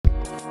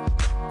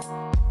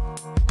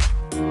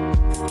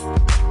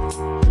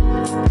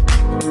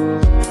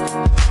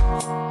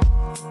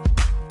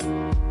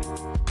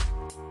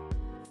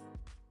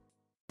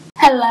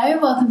Hello,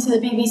 welcome to the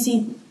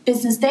BBC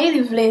Business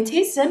Daily with Leah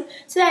Thiessen.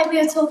 Today we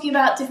are talking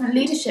about different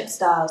leadership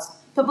styles.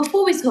 But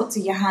before we talk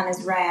to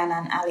Johannes, Ryan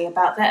and Ali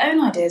about their own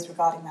ideas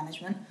regarding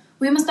management,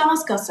 we must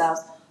ask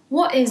ourselves,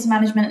 what is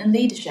management and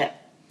leadership?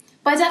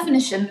 By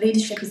definition,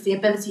 leadership is the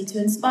ability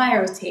to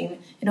inspire a team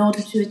in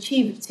order to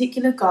achieve a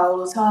particular goal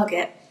or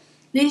target.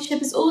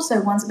 Leadership is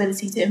also one's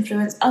ability to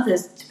influence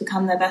others to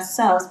become their best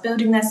selves,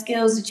 building their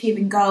skills,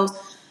 achieving goals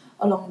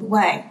along the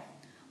way.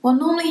 While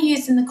normally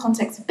used in the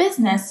context of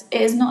business,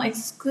 it is not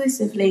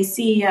exclusively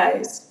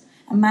CEOs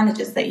and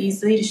managers that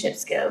use leadership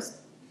skills.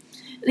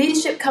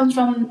 Leadership comes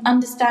from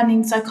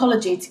understanding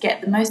psychology to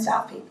get the most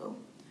out of people.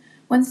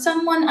 When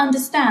someone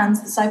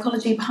understands the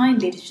psychology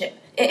behind leadership,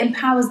 it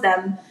empowers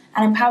them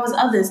and empowers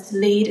others to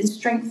lead and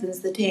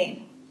strengthens the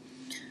team.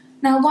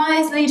 Now, why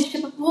is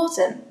leadership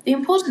important? The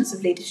importance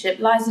of leadership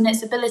lies in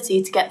its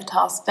ability to get the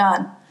task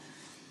done.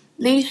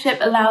 Leadership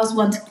allows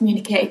one to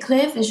communicate a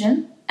clear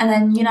vision and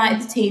then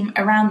unite the team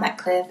around that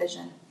clear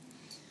vision.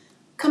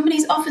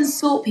 Companies often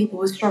sought people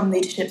with strong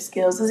leadership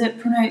skills as it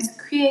promotes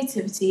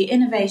creativity,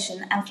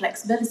 innovation and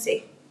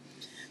flexibility.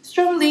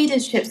 Strong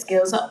leadership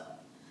skills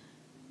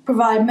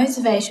provide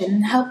motivation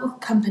and help a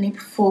company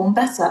perform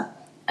better,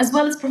 as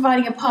well as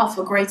providing a path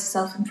for greater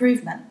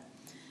self-improvement.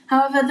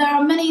 However, there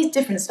are many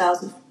different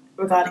styles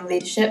regarding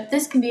leadership.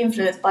 This can be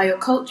influenced by your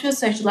culture,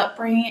 social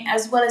upbringing,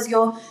 as well as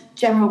your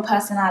general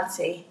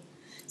personality.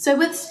 So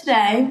with us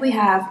today, we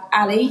have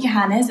Ali,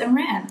 Johannes and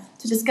Ryan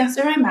to discuss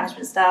their own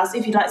management styles.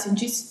 If you'd like to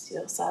introduce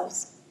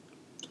yourselves.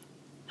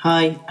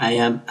 Hi, I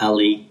am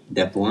Ali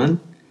Dabwan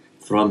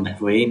from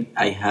Bahrain.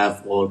 I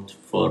have worked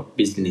for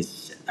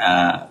business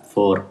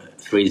for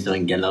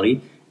Freezone Gallery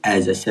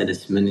as a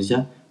sales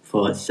manager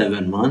for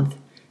 7 months.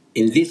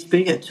 In this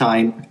period of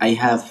time, I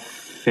have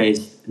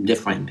faced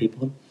different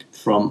people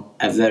from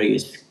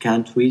various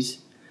countries.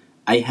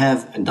 I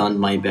have done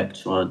my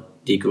bachelor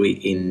degree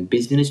in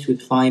business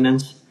with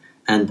finance,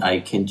 and I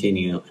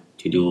continue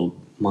to do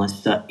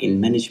master in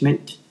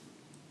management.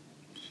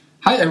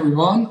 Hi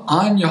everyone,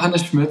 I'm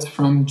Johannes Schmidt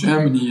from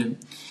Germany.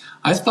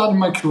 I started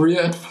my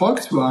career at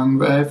Volkswagen,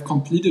 where I've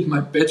completed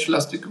my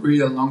bachelor's degree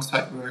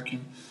alongside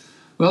working.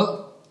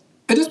 Well,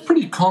 it is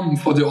pretty common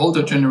for the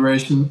older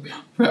generation,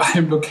 where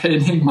I'm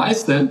locating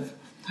myself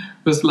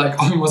with like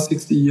almost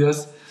 60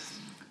 years,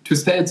 to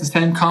stay at the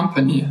same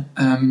company.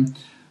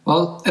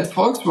 Well, at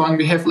Volkswagen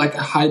we have like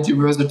a high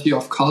diversity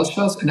of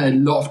cultures, and I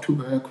love to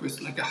work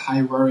with like a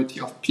high variety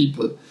of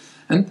people.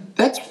 And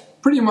that's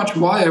pretty much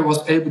why I was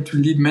able to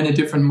lead many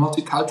different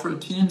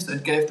multicultural teams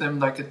and gave them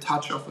like a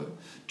touch of a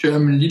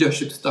German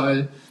leadership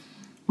style,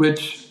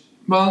 which,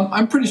 well,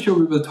 I'm pretty sure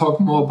we will talk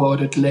more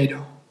about it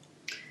later.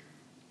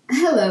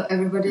 Hello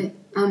everybody,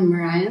 I'm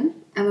Ryan.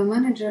 I'm a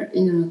manager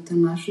in an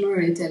international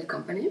retail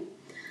company.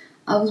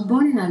 I was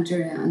born in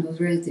Algeria and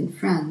was raised in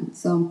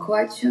France, so I'm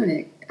quite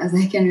unique as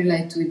I can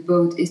relate with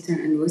both Eastern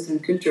and Western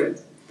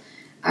cultures.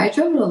 I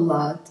travel a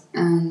lot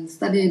and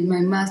studied my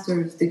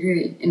master's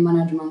degree in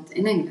management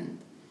in England.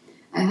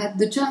 I had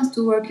the chance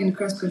to work in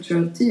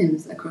cross-cultural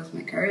teams across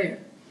my career,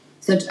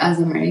 such as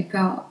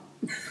America,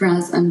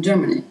 France and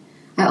Germany.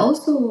 I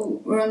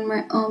also run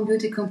my own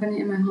beauty company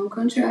in my home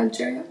country,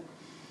 Algeria.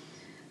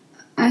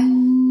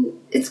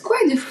 It's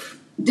quite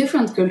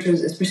different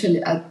cultures,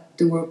 especially at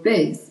the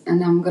workplace,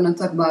 and I'm going to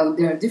talk about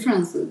their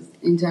differences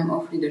in terms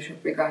of leadership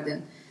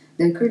regarding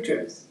their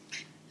cultures.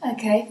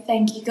 Okay,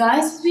 thank you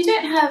guys. We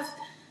don't have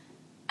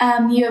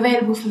you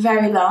available for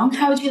very long.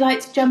 How would you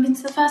like to jump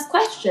into the first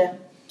question?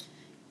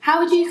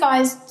 How would you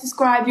guys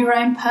describe your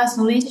own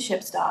personal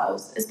leadership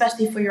styles,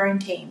 especially for your own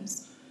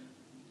teams?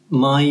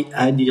 My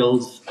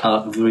ideals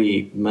are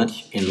very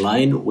much in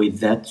line with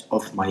that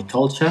of my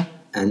culture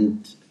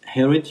and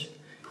heritage.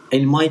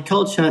 In my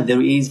culture,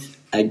 there is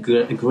a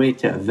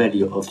greater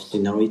value of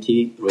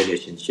seniority,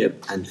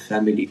 relationship, and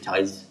family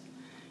ties.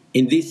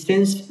 In this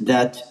sense,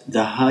 that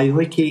the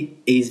hierarchy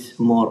is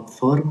more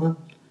formal,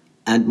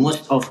 and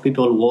most of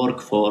people work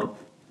for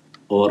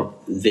or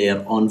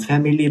their own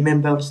family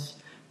members.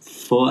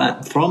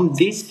 From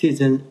this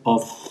sense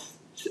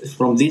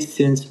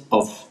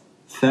of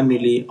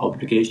family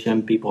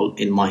obligation, people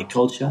in my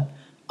culture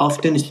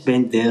often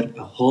spend their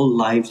whole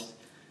lives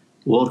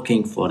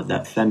working for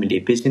the family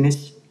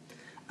business.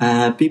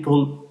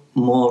 People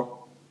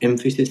more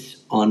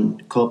emphasis on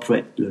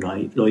corporate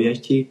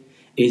loyalty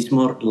is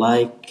more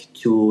like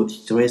to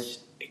stress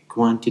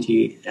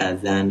quantity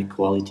than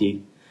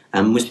quality.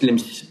 And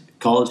Muslims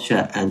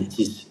culture, and it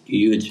is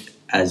huge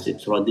as a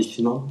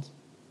traditional.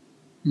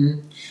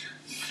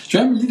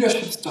 German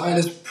leadership style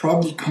is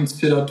probably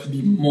considered to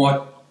be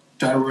more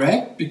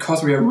direct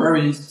because we are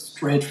very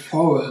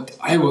straightforward,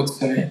 I would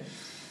say.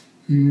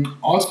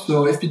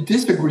 Also, if we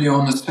disagree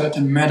on a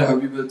certain matter,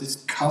 we will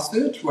discuss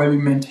it while we're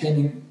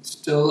maintaining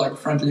still like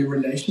friendly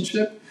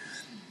relationship.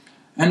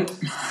 And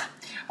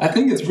I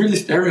think it's really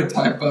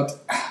stereotyped, but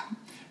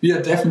we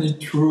are definitely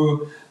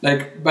true.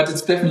 But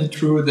it's definitely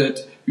true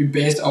that we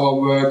base our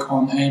work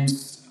on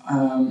aims,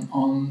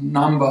 on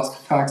numbers,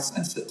 facts,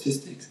 and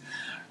statistics.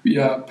 We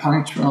are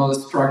punctual,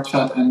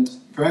 structured, and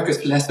work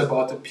is less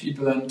about the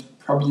people and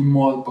probably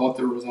more about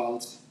the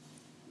results.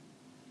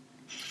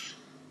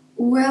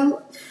 Well,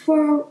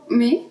 for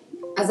me,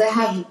 as I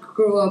have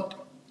grew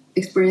up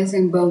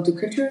experiencing both the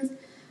cultures,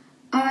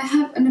 I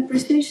have an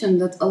appreciation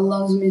that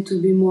allows me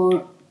to be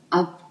more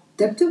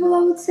adaptable,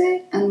 I would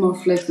say, and more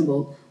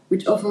flexible,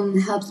 which often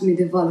helps me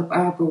develop a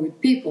rapport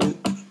with people.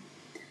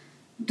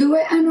 The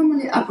way I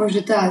normally approach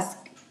a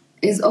task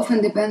is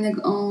often depending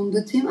on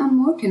the team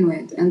I'm working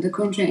with and the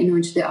country in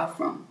which they are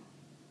from.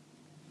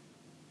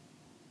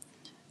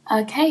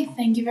 Okay,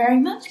 thank you very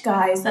much,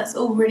 guys. That's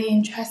all really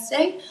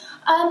interesting.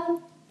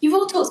 You've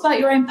all talked about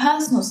your own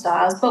personal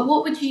styles, but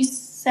what would you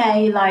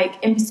say,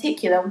 like, in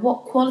particular,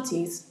 what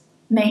qualities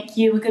make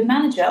you a good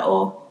manager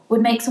or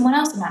would make someone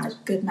else a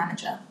good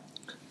manager?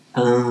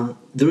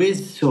 There is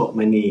so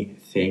many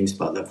things,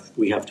 but that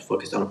we have to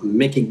focus on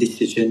making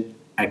decision,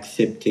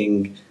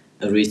 accepting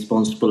a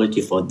responsibility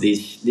for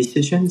these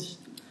decisions,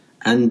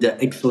 and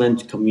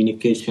excellent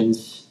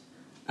communications,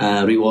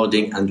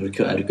 rewarding and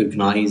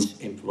recognize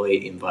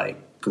employee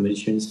environment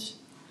conditions,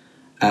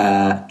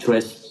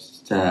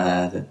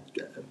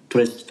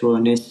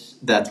 trustfulness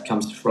that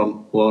comes from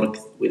work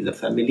with the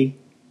family.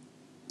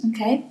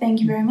 Okay,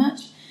 thank you very much.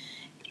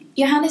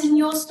 Johannes, in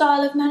your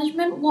style of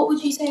management, what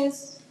would you say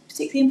is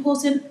particularly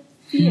important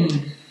for you?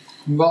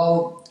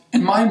 Well,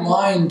 in my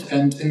mind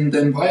and in the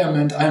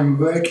environment I'm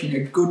working,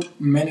 a good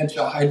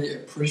manager highly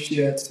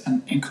appreciates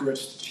and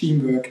encourages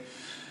teamwork.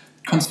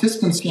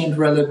 Consistency and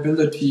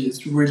reliability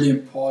is really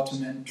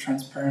important, and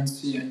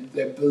transparency and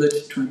the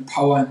ability to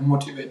empower and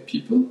motivate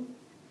people.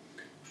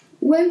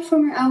 Well, for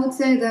me, I would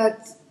say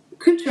that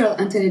cultural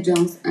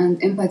intelligence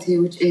and empathy,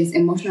 which is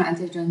emotional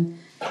intelligence,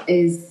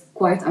 is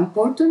quite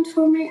important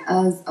for me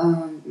as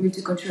a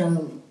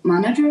multicultural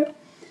manager.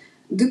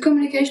 The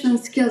communication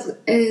skills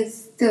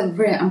is still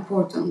very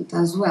important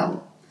as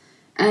well.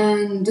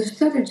 And the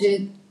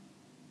strategy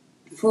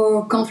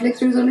for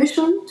conflict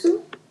resolution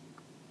too.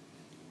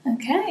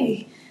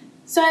 Okay,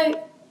 so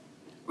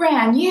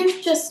Rayan,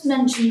 you've just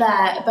mentioned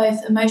there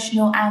both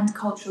emotional and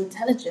cultural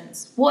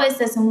intelligence. What is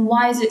this and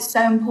why is it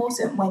so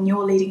important when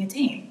you're leading a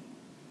team?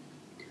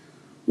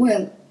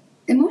 Well,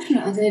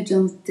 emotional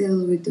intelligence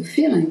deals with the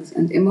feelings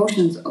and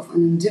emotions of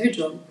an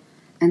individual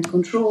and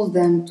controls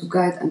them to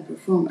guide and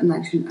perform an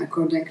action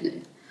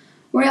accordingly.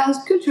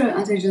 Whereas cultural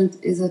intelligence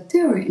is a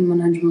theory in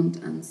management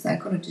and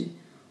psychology,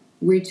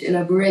 which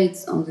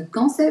elaborates on the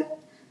concept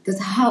that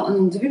how an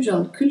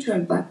individual's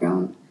cultural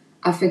background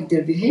affect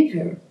their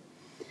behavior.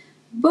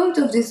 Both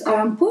of these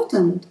are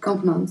important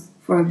components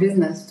for a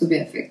business to be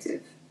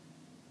effective.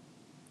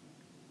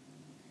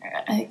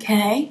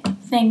 Okay,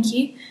 thank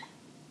you.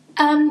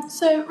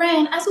 So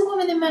Rayan, as a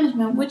woman in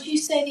management, would you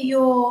say that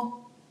you're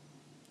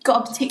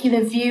got a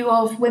particular view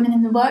of women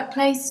in the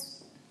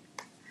workplace?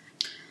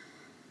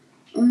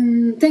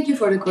 Thank you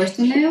for the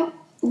question, Leo.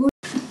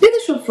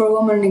 Leadership for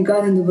women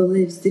regarding the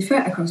beliefs differ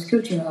across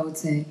culture, I would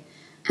say.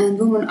 And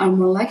women are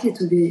more likely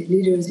to be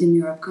leaders in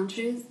Europe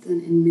countries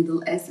than in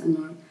Middle East and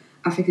North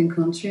African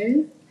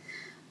countries,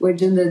 where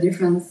gender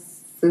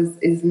differences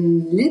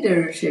in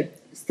leadership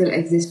still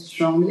exist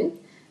strongly,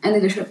 and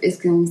leadership is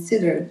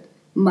considered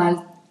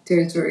male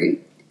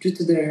territory due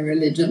to their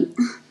religion.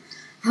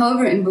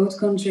 However, in both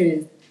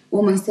countries,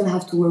 women still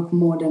have to work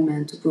more than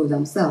men to prove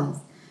themselves,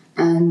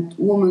 and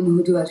women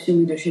who do assume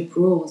leadership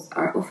roles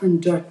are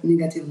often judged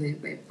negatively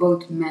by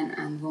both men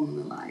and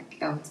women alike,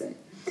 I would say.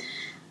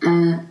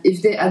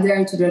 If they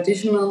adhere to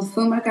traditional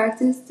female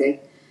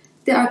characteristics,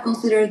 they are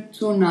considered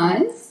too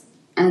nice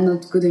and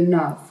not good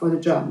enough for the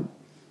job.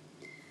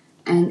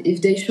 And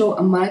if they show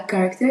a male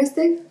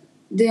characteristic,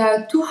 they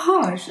are too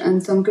harsh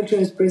and some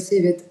cultures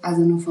perceive it as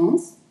an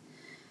offense.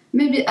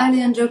 Maybe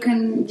Ali and Joe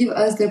can give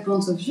us their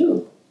points of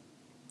view.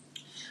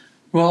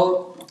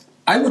 Well,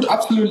 I would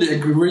absolutely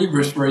agree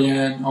with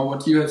Rayan, or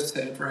what you have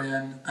said,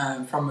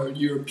 Rayan, from a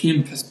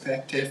European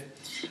perspective.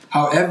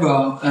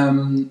 However,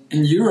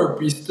 in Europe,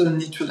 we still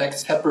need to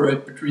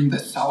separate between the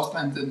south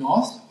and the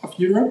north of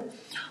Europe.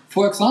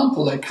 For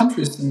example,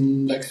 countries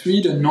in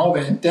Sweden,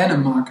 Norway, and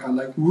Denmark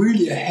are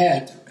really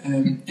ahead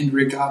in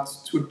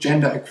regards to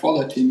gender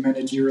equality in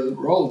managerial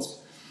roles.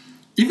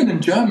 Even in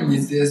Germany,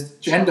 there's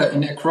gender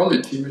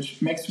inequality,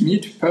 which makes me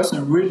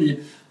personally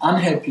really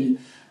unhappy.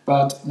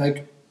 But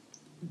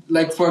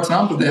for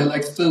example, there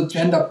are still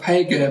gender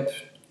pay gap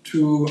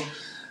to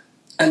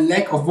a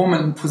lack of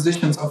women in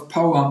positions of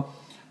power.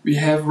 We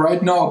have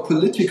right now a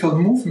political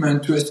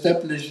movement to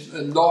establish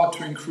a law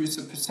to increase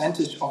the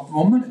percentage of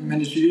women in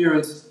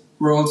managerial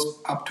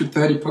roles up to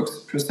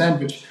 30%,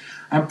 which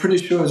I'm pretty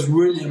sure is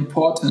really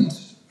important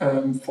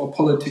for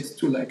politics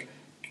to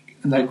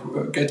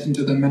get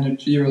into the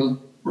managerial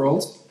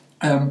roles.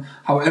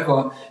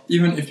 However,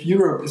 even if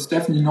Europe is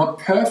definitely not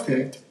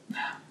perfect,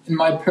 in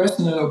my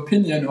personal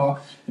opinion or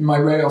in my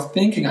way of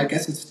thinking, I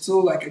guess it's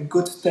still a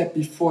good step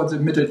before the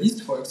Middle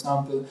East, for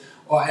example.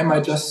 Or am I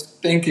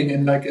just thinking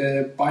in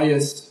a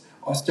biased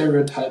or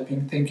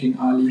stereotyping thinking,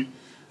 Ali?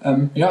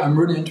 I'm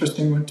really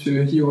interested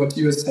to hear what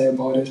you say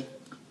about it.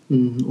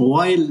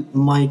 While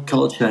my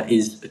culture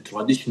is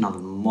traditional,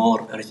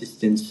 more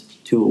resistant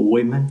to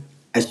women,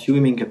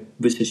 assuming a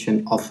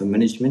position of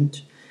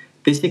management.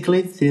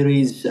 Basically, there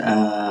is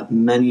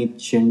many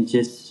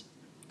changes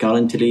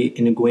currently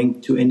in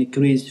going to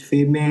increase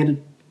female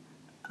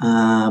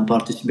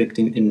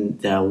participating in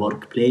the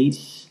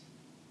workplace.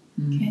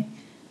 Okay.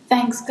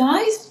 Thanks,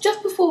 guys.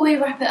 Just before we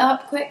wrap it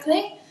up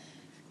quickly,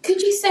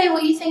 could you say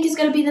what you think is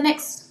going to be the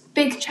next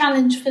big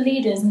challenge for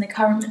leaders in the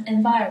current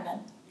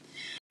environment?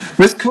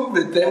 With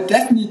COVID, there are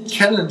definitely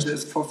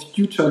challenges for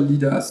future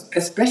leaders,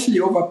 especially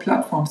over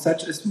platforms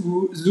such as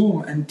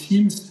Zoom and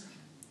Teams,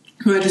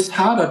 where it is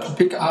harder to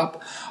pick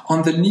up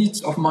on the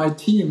needs of my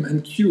team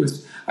and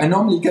cues I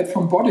normally get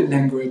from body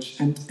language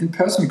and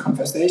in-person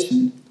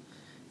conversation.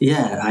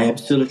 Yeah, I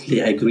absolutely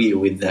agree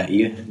with that,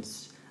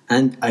 Johannes.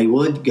 And I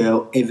would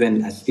go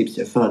even a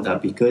step further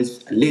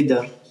because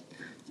leaders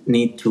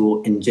need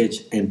to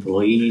engage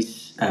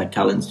employees,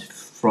 talents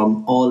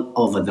from all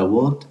over the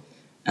world,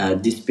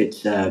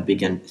 despite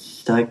being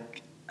stuck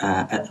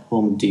at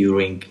home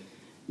during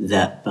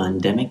the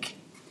pandemic.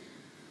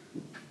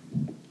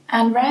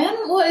 And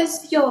Ryan, what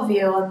is your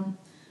view on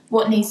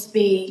what needs to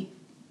be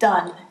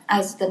done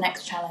as the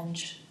next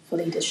challenge for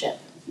leadership?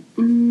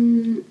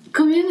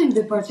 Combining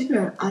the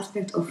particular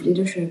aspect of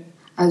leadership,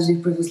 as we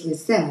previously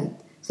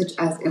said, such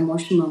as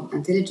emotional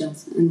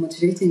intelligence and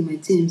motivating my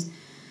teams,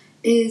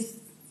 is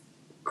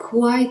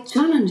quite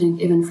challenging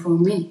even for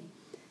me,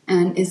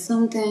 and is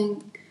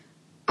something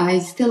I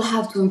still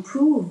have to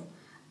improve.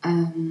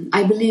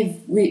 I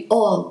believe we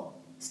all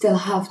still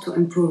have to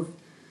improve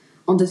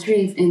on the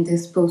thrive in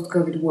this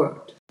post-COVID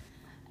world.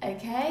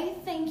 Okay,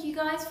 thank you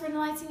guys for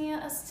enlightening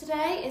us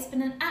today. It's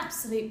been an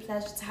absolute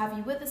pleasure to have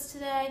you with us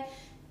today.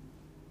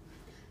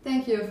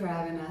 Thank you for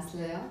having us,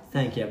 Leo.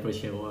 Thank you, I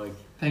appreciate your work.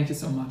 Thank you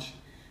so much.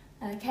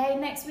 Okay,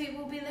 next week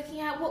we'll be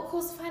looking at what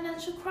caused the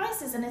financial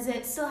crisis and is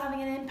it still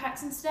having an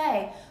impact on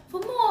today.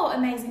 For more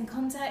amazing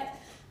content,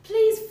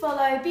 please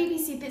follow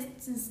BBC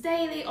Business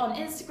Daily on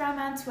Instagram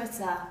and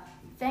Twitter.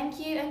 Thank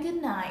you and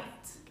good night.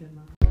 Good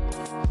night.